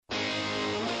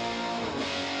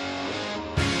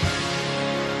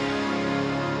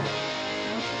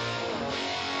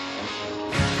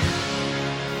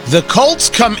The Colts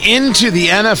come into the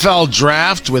NFL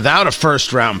draft without a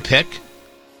first-round pick.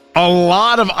 A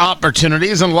lot of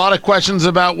opportunities and a lot of questions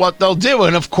about what they'll do.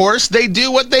 And, of course, they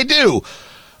do what they do.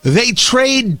 They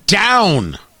trade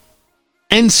down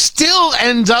and still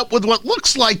end up with what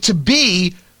looks like to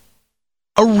be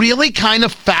a really kind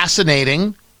of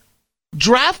fascinating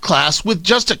draft class with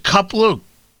just a couple of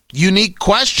unique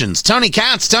questions. Tony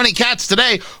Katz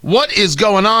today. What is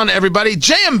going on, everybody?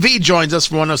 JMV joins us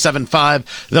from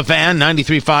 107.5 The Fan,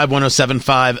 93.5,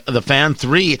 107.5 The Fan.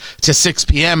 3 to 6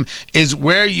 p.m. is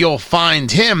where you'll find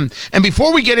him. And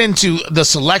before we get into the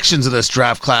selections of this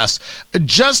draft class,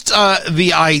 just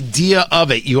the idea of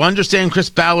it. You understand Chris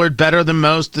Ballard better than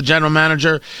most, the general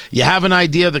manager. You have an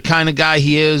idea of the kind of guy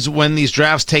he is when these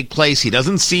drafts take place. He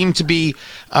doesn't seem to be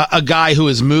a guy who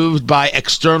is moved by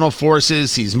external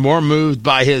forces. He's more moved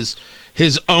by his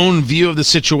own view of the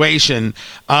situation.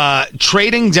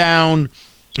 Trading down,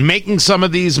 making some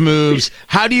of these moves.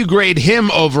 How do you grade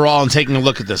him overall and taking a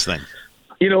look at this thing?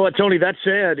 You know what, Tony, that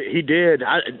said, he did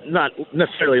not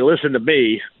necessarily listen to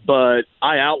me, but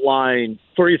I outlined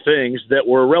 3 things that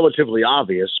were relatively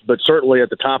obvious, but certainly at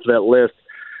the top of that list,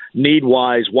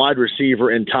 need-wise, wide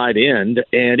receiver and tight end.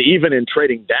 And even in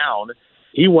trading down,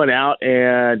 he went out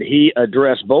and he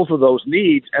addressed both of those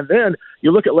needs. And then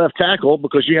you look at left tackle,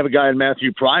 because you have a guy in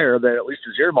Matthew Pryor that at least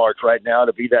is earmarked right now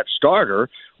to be that starter.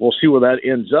 We'll see where that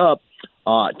ends up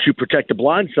to protect the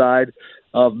blind side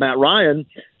of Matt Ryan.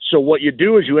 So what you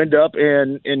do is you end up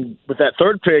in with that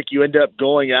 3rd pick, you end up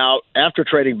going out after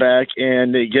trading back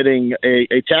and getting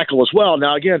a tackle as well.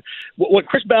 Now, again, what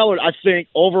Chris Ballard, I think,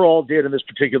 overall did in this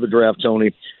particular draft, Tony,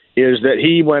 is that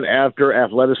he went after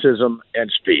athleticism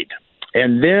and speed.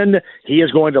 And then he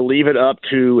is going to leave it up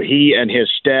to he and his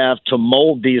staff to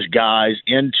mold these guys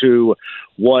into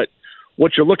what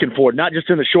you're looking for, not just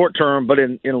in the short term, but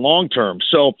in long term.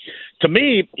 So to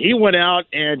me, he went out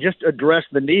and just addressed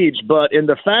the needs, but in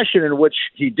the fashion in which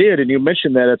he did, and you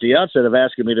mentioned that at the outset of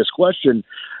asking me this question,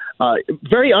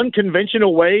 very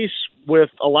unconventional ways with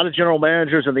a lot of general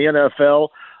managers in the NFL.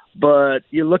 But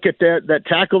you look at that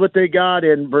tackle that they got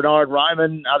in Bernhard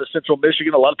Raimann out of Central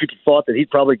Michigan. A lot of people thought that he'd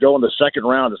probably go in the 2nd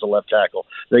round as a left tackle.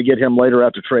 They get him later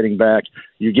after trading back.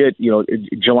 You get,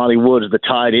 Jelani Woods, the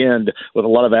tight end, with a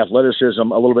lot of athleticism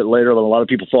a little bit later than a lot of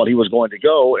people thought he was going to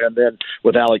go. And then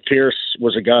with Alec Pierce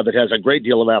was a guy that has a great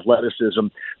deal of athleticism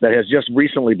that has just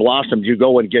recently blossomed. You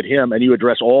go and get him, and you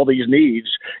address all these needs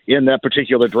in that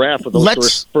particular draft with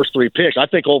those first 3 picks. I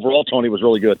think overall, Tony, was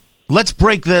really good. Let's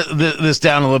break this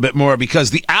down a little bit more, because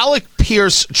the Alec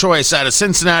Pierce choice out of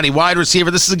Cincinnati, wide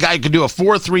receiver, this is a guy who could do a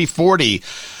 4.3 40.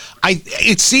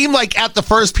 It seemed like at the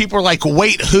first people were like,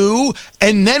 wait, who?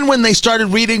 And then when they started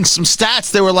reading some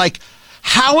stats, they were like,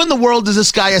 how in the world is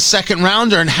this guy a 2nd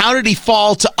rounder, and how did he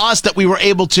fall to us that we were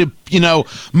able to,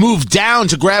 move down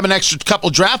to grab an extra couple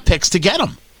draft picks to get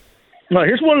him? Well,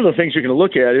 here's one of the things you're going to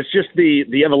look at. It's just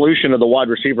the evolution of the wide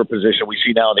receiver position we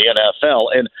see now in the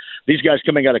NFL. And these guys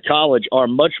coming out of college are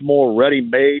much more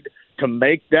ready-made to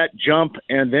make that jump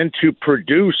and then to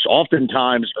produce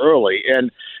oftentimes early.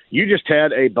 And you just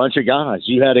had a bunch of guys.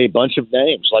 You had a bunch of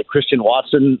names like Christian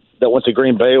Watson that went to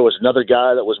Green Bay was another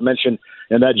guy that was mentioned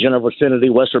in that general vicinity.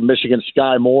 Western Michigan,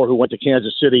 Sky Moore, who went to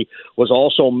Kansas City, was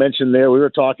also mentioned there. We were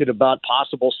talking about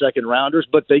possible 2nd rounders,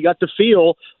 but they got the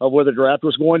feel of where the draft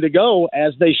was going to go,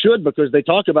 as they should, because they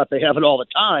talk about they have it all the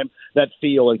time, that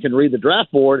feel, and can read the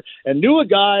draft board, and knew a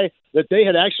guy that they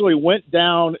had actually went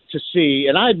down to see.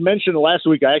 And I had mentioned last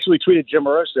week, I actually tweeted Jim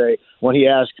Irsay when he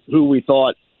asked who we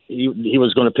thought he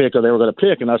was going to pick or they were going to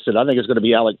pick. And I said, I think it's going to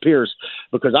be Alec Pierce,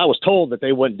 because I was told that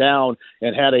they went down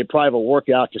and had a private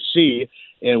workout to see,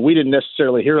 and we didn't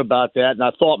necessarily hear about that. And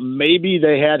I thought maybe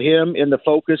they had him in the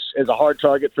focus as a hard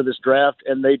target for this draft,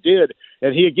 and they did.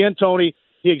 And he, again, Tony,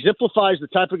 he exemplifies the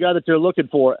type of guy that they're looking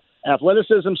for.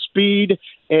 Athleticism, speed,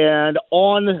 and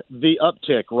on the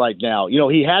uptick right now.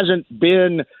 He hasn't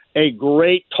been a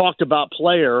great talked about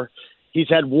player. He's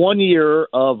had 1 year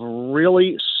of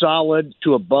really solid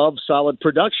to above solid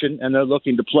production, and they're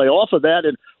looking to play off of that.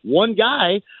 And one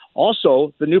guy,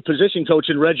 also the new position coach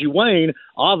in Reggie Wayne,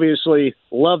 obviously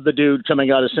loved the dude coming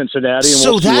out of Cincinnati, and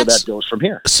we'll see where that goes from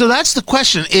here. So that's the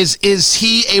question. Is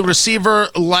he a receiver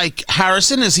like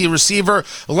Harrison? Is he a receiver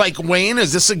like Wayne?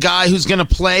 Is this a guy who's going to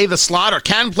play the slot or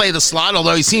can play the slot,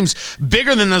 although he seems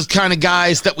bigger than those kind of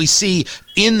guys that we see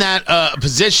in that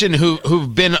position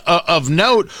who've been of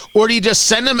note? Or do you just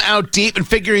send him out deep and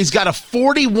figure he's got a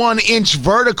 41-inch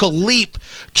vertical leap?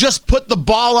 Just put the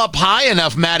ball up high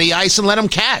enough, Matty Ice, and let him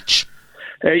catch.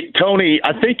 Hey, Tony,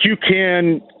 I think you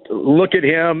can look at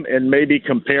him and maybe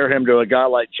compare him to a guy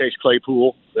like Chase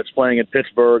Claypool that's playing in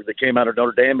Pittsburgh that came out of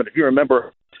Notre Dame. But if you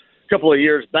remember, couple of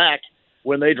years back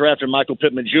when they drafted Michael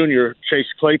Pittman Jr., Chase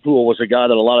Claypool was a guy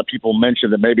that a lot of people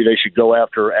mentioned that maybe they should go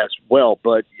after as well.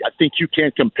 But I think you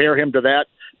can't compare him to that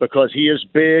because he is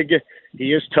big,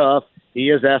 he is tough, he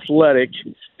is athletic,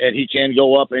 and he can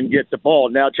go up and get the ball.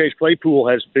 Now, Chase Claypool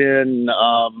has been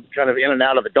kind of in and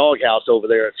out of the doghouse over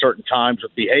there at certain times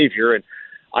with behavior, and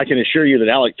I can assure you that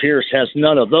Alec Pierce has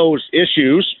none of those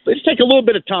issues. It's take a little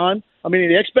bit of time. I mean,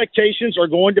 the expectations are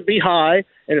going to be high,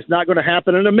 and it's not going to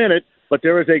happen in a minute, but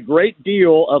there is a great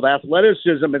deal of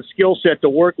athleticism and skill set to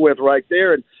work with right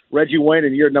there, and Reggie Wayne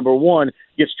in year number 1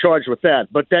 gets charged with that.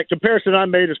 But that comparison I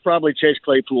made is probably Chase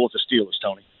Claypool with the Steelers,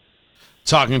 Tony.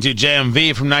 Talking to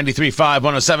JMV from 93.5,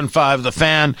 107.5, The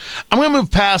Fan. I'm going to move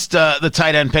past the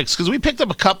tight end picks because we picked up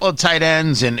a couple of tight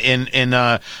ends in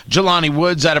Jelani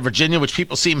Woods out of Virginia, which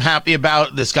people seem happy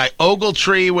about. This guy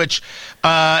Ogletree, which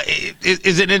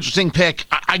is an interesting pick.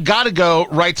 I got to go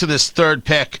right to this third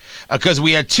pick because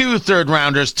we had 2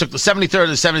 third-rounders, took the 73rd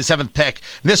and the 77th pick.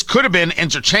 This could have been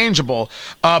interchangeable,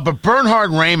 but Bernhard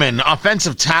Raimann,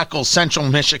 offensive tackle, Central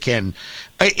Michigan.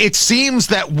 It seems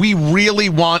that we really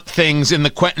want things in the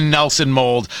Quentin Nelson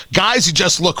mold. Guys who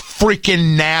just look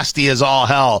freaking nasty as all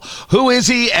hell. Who is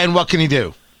he and what can he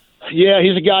do? Yeah,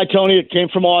 he's a guy, Tony, that came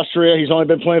from Austria. He's only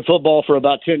been playing football for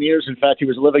about 10 years. In fact, he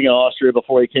was living in Austria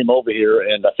before he came over here,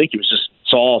 and I think he was just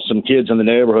saw some kids in the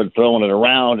neighborhood throwing it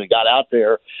around and got out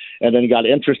there and then got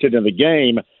interested in the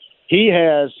game. He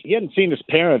hadn't seen his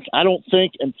parents, I don't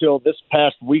think, until this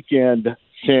past weekend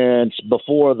since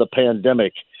before the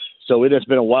pandemic. So it has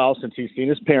been a while since he's seen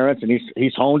his parents, and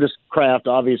he's honed his craft,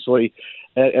 obviously,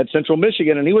 at Central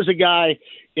Michigan. And he was a guy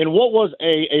in what was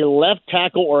a left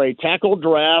tackle or a tackle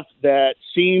draft that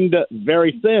seemed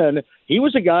very thin. He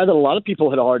was a guy that a lot of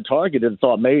people had hard targeted and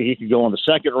thought maybe he could go in the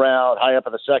second round, high up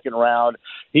in the second round.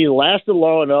 He lasted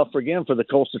long enough, for the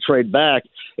Colts to trade back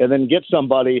and then get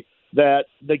somebody that,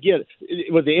 again,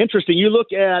 it was interesting. You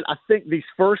look at, I think, these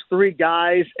first 3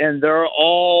 guys, and they're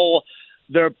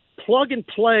plug and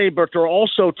play, but they're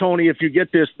also, Tony, if you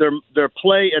get this, they're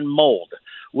play and mold,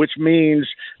 which means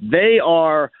they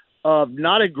are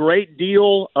not a great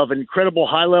deal of incredible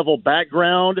high-level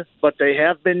background, but they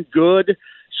have been good.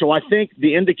 So I think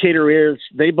the indicator is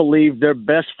they believe their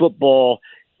best football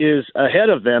is ahead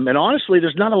of them. And honestly,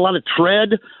 there's not a lot of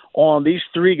tread on these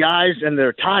 3 guys and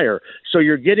their tire. So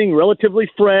you're getting relatively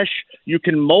fresh. You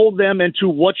can mold them into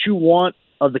what you want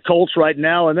of the Colts right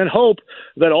now, and then hope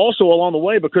that also along the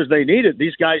way, because they need it,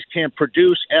 these guys can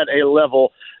produce at a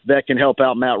level that can help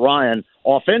out Matt Ryan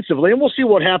offensively. And we'll see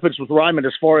what happens with Raimann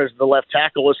as far as the left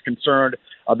tackle is concerned.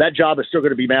 That job is still going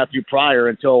to be Matthew Pryor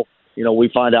until we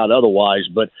find out otherwise.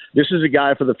 But this is a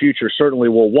guy for the future. Certainly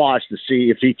we'll watch to see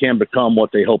if he can become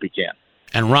what they hope he can.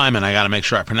 And Raimann, I got to make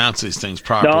sure I pronounce these things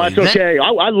properly. No, that's okay.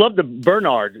 I love the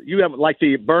Bernard. You have like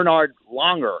the Bernard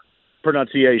Longer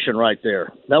pronunciation right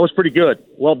there. That was pretty good.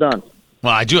 Well done.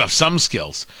 Well, I do have some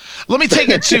skills. Let me take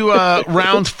it to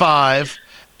round 5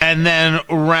 and then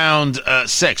round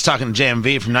 6. Talking to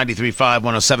JMV from 93.5,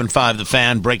 107.5, The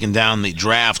Fan, breaking down the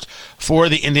draft for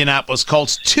the Indianapolis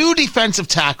Colts. 2 defensive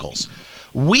tackles.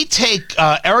 We take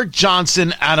Eric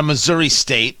Johnson out of Missouri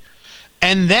State.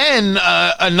 And then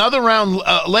another round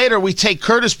later, we take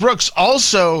Curtis Brooks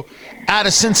also out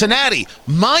of Cincinnati.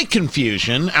 My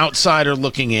confusion, outsider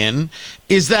looking in,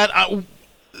 is that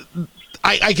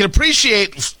I can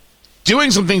appreciate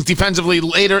doing some things defensively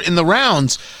later in the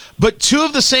rounds, but 2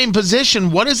 of the same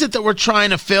position, what is it that we're trying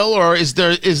to fill, or is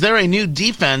there a new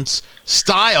defense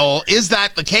style? Is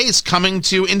that the case coming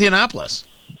to Indianapolis?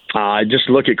 I just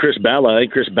look at Chris Ballard. I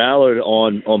think Chris Ballard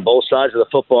on both sides of the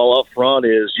football up front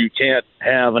is you can't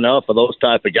have enough of those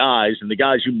type of guys. And the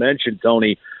guys you mentioned,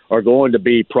 Tony, are going to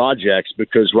be projects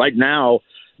because right now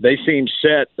they seem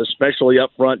set, especially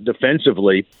up front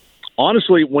defensively.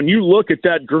 Honestly, when you look at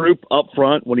that group up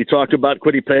front, when you talk about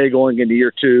Kwity Paye going into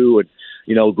year 2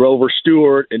 and, Grover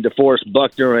Stewart and DeForest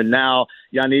Buckner and now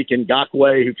Yannick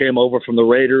Ngakoue, who came over from the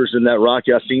Raiders in that Rock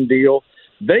Ya-Sin deal,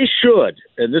 they should,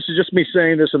 and this is just me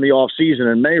saying this in the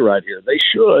offseason in May right here, they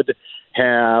should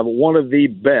have one of the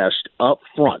best up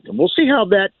front. And we'll see how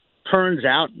that turns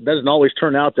out. It doesn't always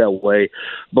turn out that way.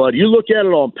 But you look at it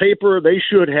on paper, they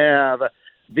should have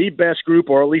the best group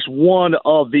or at least one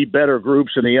of the better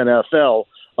groups in the NFL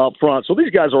up front. So these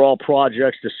guys are all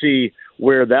projects to see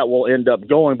where that will end up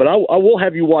going. But I will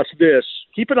have you watch this.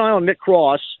 Keep an eye on Nick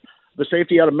Cross, the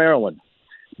safety out of Maryland,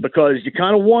 because you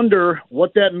kind of wonder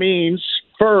what that means.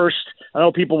 First, I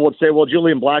know people would say, well,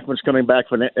 Julian Blackmon's coming back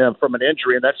from an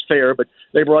injury, and that's fair, but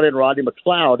they brought in Rodney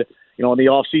McLeod, in the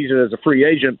offseason as a free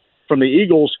agent from the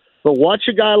Eagles. But watch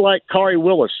a guy like Khari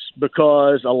Willis,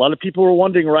 because a lot of people are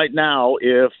wondering right now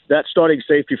if that starting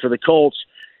safety for the Colts,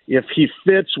 if he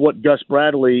fits what Gus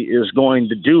Bradley is going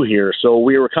to do here. So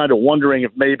we were kind of wondering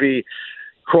if maybe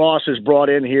Cross is brought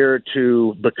in here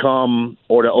to become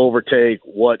or to overtake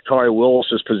what Khari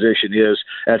Willis's position is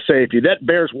at safety. That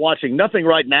bears watching. Nothing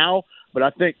right now, but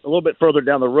I think a little bit further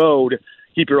down the road,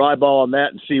 keep your eyeball on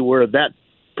that and see where that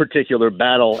particular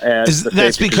battle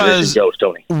that's because goes,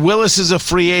 Tony. Willis is a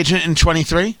free agent in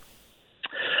 23?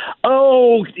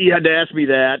 Oh, you had to ask me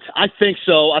that. I think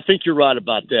so. I think you're right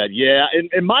about that. Yeah,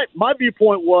 and my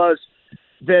viewpoint was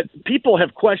that people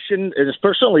have questioned, and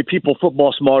especially people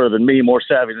football smarter than me, more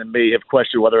savvy than me, have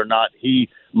questioned whether or not he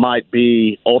might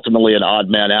be ultimately an odd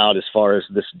man out as far as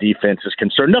this defense is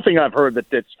concerned. Nothing I've heard that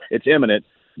it's imminent,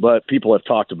 but people have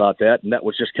talked about that, and that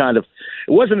was just kind of –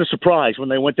 it wasn't a surprise when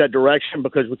they went that direction,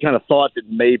 because we kind of thought that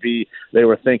maybe they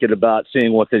were thinking about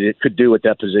seeing what they could do at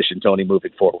that position, Tony,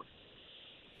 moving forward.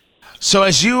 So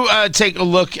as you take a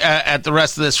look at the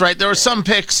rest of this, right, there were some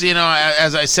picks,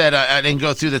 as I said, I didn't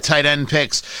go through the tight end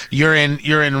picks. You're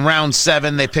in round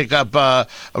 7. They pick up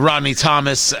Rodney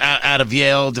Thomas out of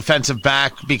Yale, defensive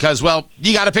back, because, well,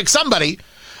 you got to pick somebody.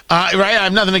 Right, I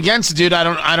have nothing against the dude.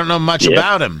 I don't know much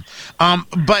about him,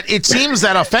 but it seems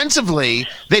that offensively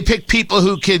they pick people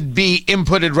who could be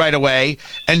inputted right away,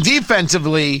 and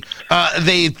defensively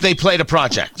they played a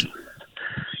project.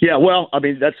 Yeah, well, I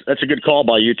mean that's a good call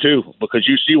by you too, because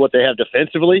you see what they have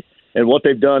defensively and what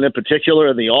they've done in particular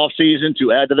in the offseason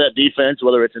to add to that defense,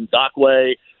 whether it's in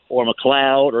Dockway or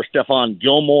McLeod or Stephon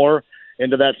Gilmore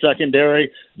into that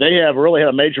secondary. They have really had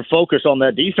a major focus on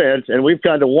that defense, and we've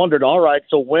kind of wondered, all right,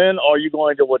 so when are you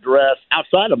going to address,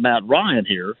 outside of Matt Ryan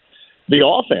here, the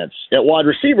offense at wide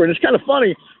receiver? And it's kind of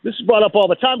funny, this is brought up all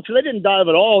the time, because they didn't dive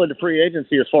at all into free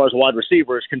agency as far as wide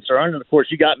receiver is concerned. And, of course,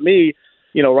 you got me,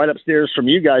 right upstairs from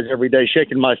you guys every day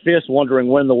shaking my fist wondering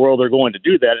when in the world they're going to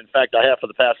do that. In fact, I have for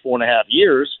the past 4.5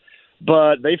 years.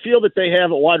 But they feel that they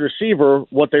have at wide receiver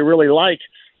what they really like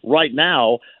right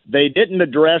now. They didn't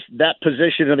address that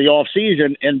position in the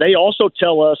offseason, and they also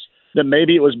tell us that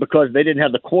maybe it was because they didn't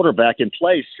have the quarterback in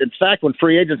place. In fact, when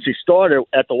free agency started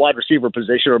at the wide receiver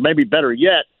position, or maybe better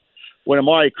yet, when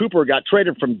Amari Cooper got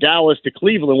traded from Dallas to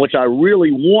Cleveland, which I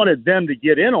really wanted them to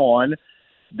get in on,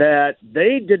 that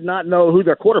they did not know who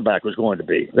their quarterback was going to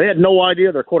be. They had no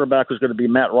idea their quarterback was going to be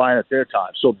Matt Ryan at their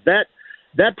time. So that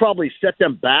probably set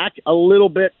them back a little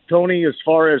bit, Tony, as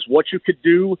far as what you could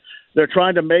do. They're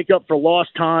trying to make up for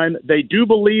lost time. They do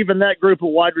believe in that group of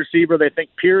wide receiver. They think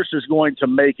Pierce is going to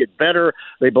make it better.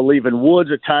 They believe in Woods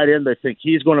at tight end. They think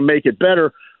he's going to make it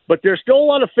better. But there's still a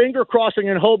lot of finger crossing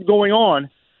and hope going on,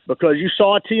 because you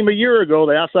saw a team a year ago,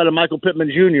 the outside of Michael Pittman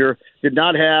Jr., did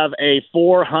not have a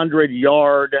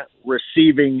 400-yard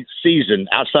receiving season.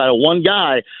 Outside of one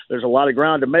guy, there's a lot of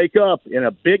ground to make up in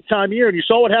a big-time year. And you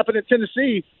saw what happened in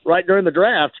Tennessee right during the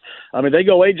draft. I mean, they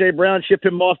go A.J. Brown, ship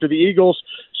him off to the Eagles.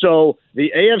 So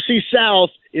the AFC South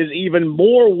is even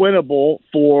more winnable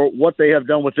for what they have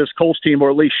done with this Colts team, or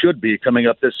at least should be coming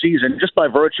up this season, just by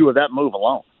virtue of that move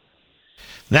alone.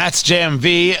 That's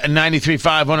JMV,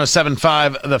 93.5,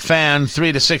 107.5, The Fan,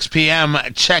 3 to 6 p.m.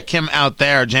 Check him out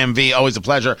there, JMV. Always a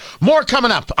pleasure. More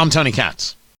coming up. I'm Tony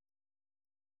Katz.